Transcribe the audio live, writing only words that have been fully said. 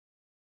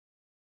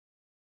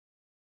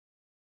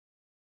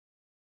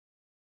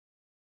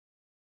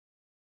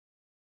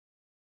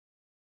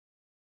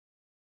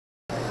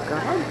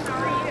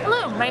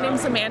My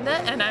name's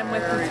Amanda, and I'm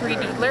with the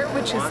 3Doodler,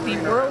 which is the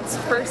world's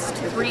first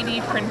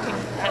 3D printing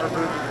pen.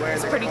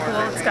 It's pretty cool.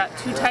 It's got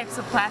two types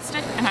of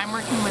plastic, and I'm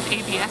working with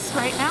ABS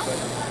right now,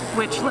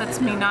 which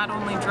lets me not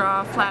only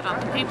draw flat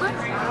on the paper,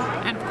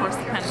 and of course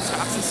the pen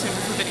stops as soon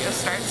as the video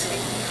starts.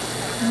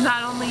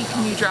 Not only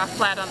can you draw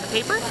flat on the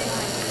paper,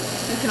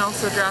 you can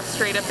also draw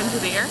straight up into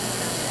the air.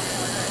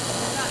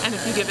 And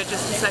if you give it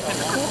just a second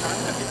to cool,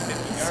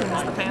 as soon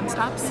as the fan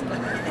stops,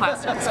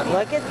 plastic is cool.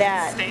 Look at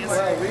that. Stays.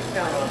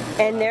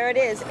 And there it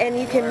is. And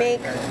you can make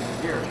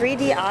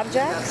 3D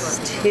objects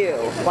too.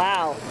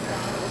 Wow.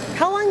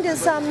 How long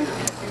does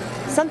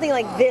something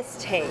like this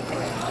take?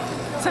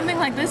 Something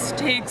like this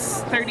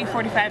takes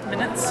 30-45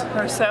 minutes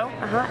or so.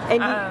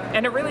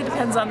 And it really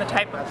depends on the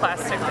type of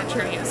plastic that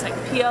you're using.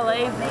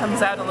 PLA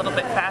comes out a little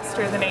bit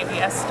faster than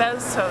ABS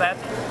does, so that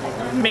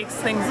makes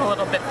things a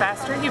little bit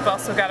faster. You've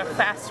also got a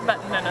fast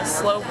button and a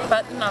slow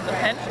button on the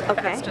pen,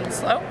 fast and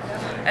slow.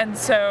 And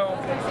so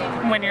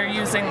when you're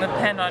using the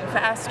pen on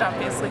fast,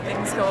 obviously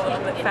things go a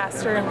little bit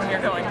faster, and when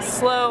you're going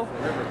slow,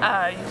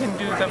 you can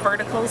do the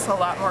verticals a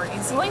lot more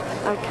easily.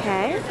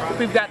 Okay.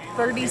 We've got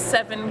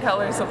 37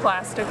 colors of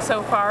plastic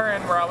so far,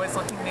 and we're always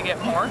looking to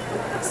get more.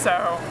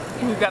 So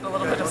we've got a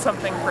little bit of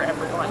something for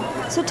everyone.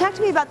 So talk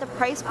to me about the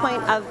price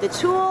point of the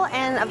tool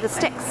and of the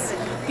sticks.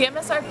 The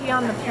MSRP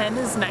on the pen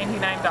is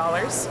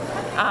 $99,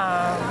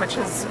 which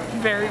is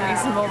very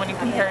reasonable when you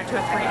compare it to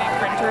a 3D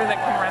printer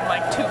that can run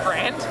like $2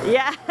 grand.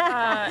 Yeah.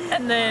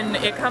 And then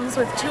it comes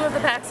with 2 of the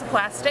packs of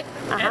plastic,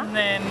 and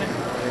then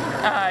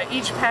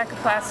each pack of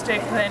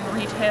plastic then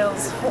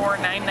retails for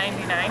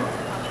 $9.99.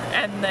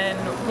 And then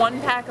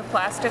 1 pack of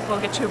plastic will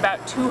get you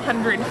about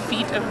 200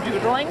 feet of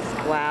doodling.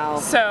 Wow.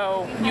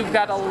 So you've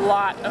got a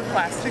lot of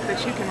plastic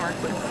that you can work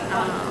with.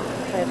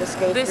 Can I just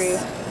go through?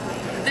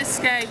 This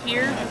guy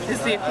here is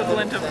the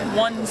equivalent of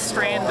 1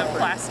 strand of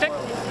plastic.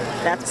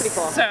 That's pretty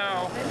cool.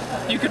 So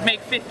you could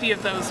make 50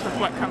 of those with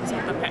what comes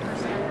with the pen.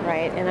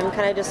 Right, and I'm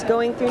kind of just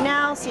going through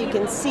now so you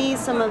can see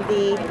some of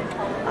the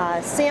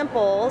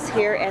samples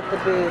here at the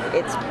booth.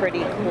 It's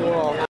pretty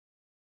cool.